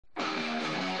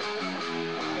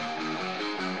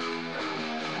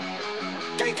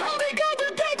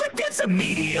It's a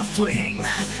media fling,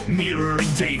 mirroring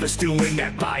Davis doing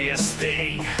that bias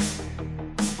thing.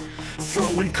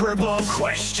 Throwing curveball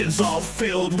questions all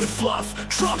filled with fluff.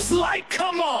 Trump's like,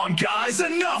 come on guys,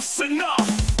 enough's enough.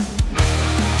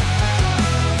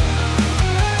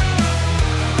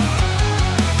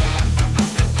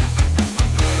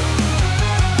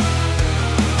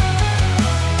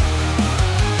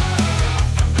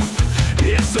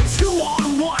 It's a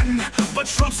 2-on-1, but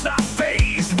Trump's not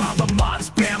fazed. While the mods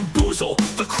bamboozle,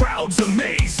 the crowd's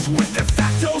amazed. With de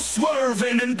facto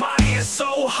swerving and bias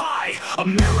so high,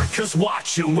 America's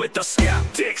watching with the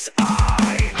skeptic's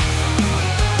eye.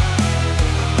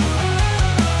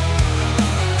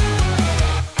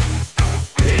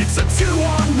 It's a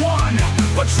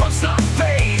 2-on-1, but Trump's not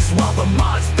fazed. While the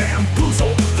mods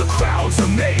bamboozle, the crowd's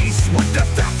amazed. With de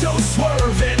facto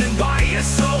swerving and bias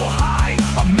so high,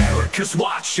 America's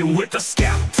watching with the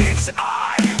skeptic's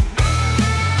eye.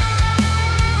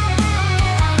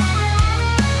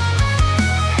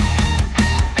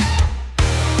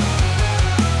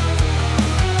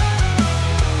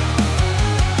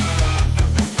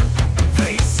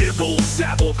 They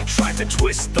zibble-zabble, tried to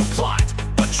twist the plot,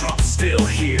 but Trump's still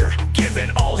here, giving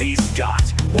all he's got.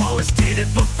 Wallace did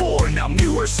it before, now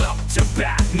Muir's up to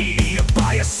bat. Media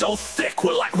bias so thick,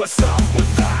 we're like, what's up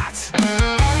with that?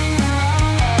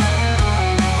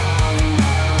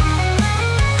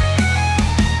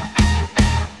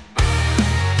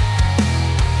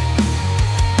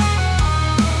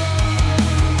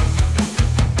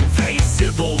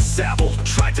 Zibble-zabble,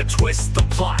 tried to twist the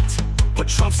plot, but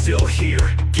Trump's still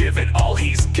here, giving all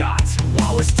he's got.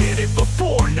 Wallace did it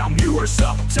before, now Muir's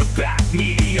up to bat.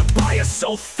 Media bias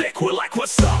so thick, we're like,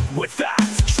 what's up with that?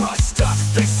 Trust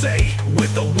us, they say,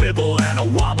 with a wibble and a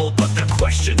wobble, but the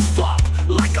questions flop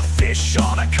like a fish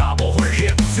on a cobble. We're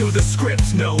hip to the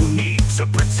script, no need to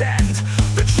pretend.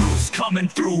 The truth's coming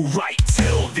through right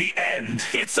till the end.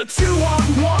 It's a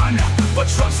 2-on-1, but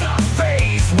Trump's not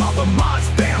fazed. While the mods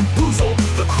bamboozle,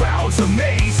 the crowd's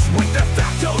amazed. With de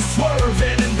facto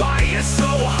swerving and bias so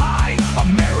high,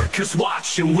 America's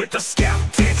watching with the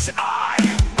skeptic's eye.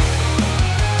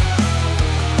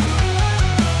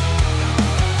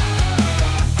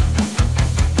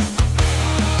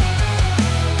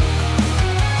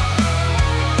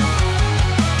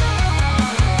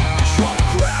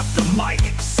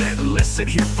 Listen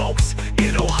here folks,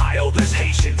 in Ohio there's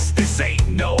Haitians, this ain't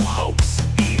no hoax.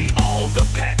 Eating all the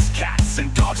pets, cats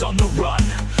and dogs on the run.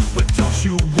 But don't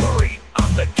you worry,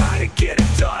 I'm the guy to get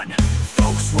it done.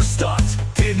 Folks were stunned,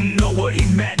 didn't know what he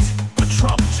meant, but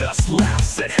Trump just laughed,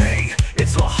 said hey,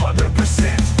 it's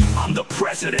 100%, I'm the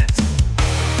president.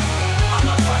 I'm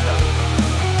the president.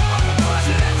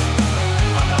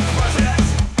 I'm the president.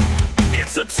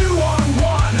 It's a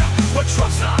 2-on-1, but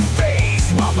Trump's not fazed.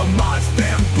 While the mods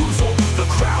bamboozle, the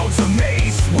crowd's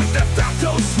amazed. With de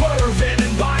facto swerving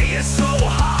and bias so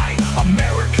high,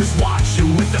 America's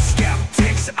watching with the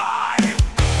skeptic's eye.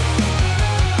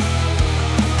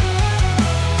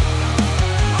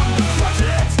 I'm the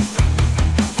president.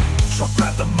 Trump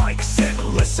grabbed the mic, said,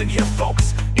 listen here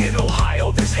folks, in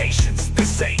Ohio there's Haitians,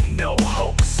 this ain't no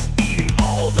hoax. Eating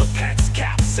all the pets,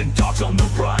 cats and dogs on the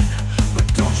run.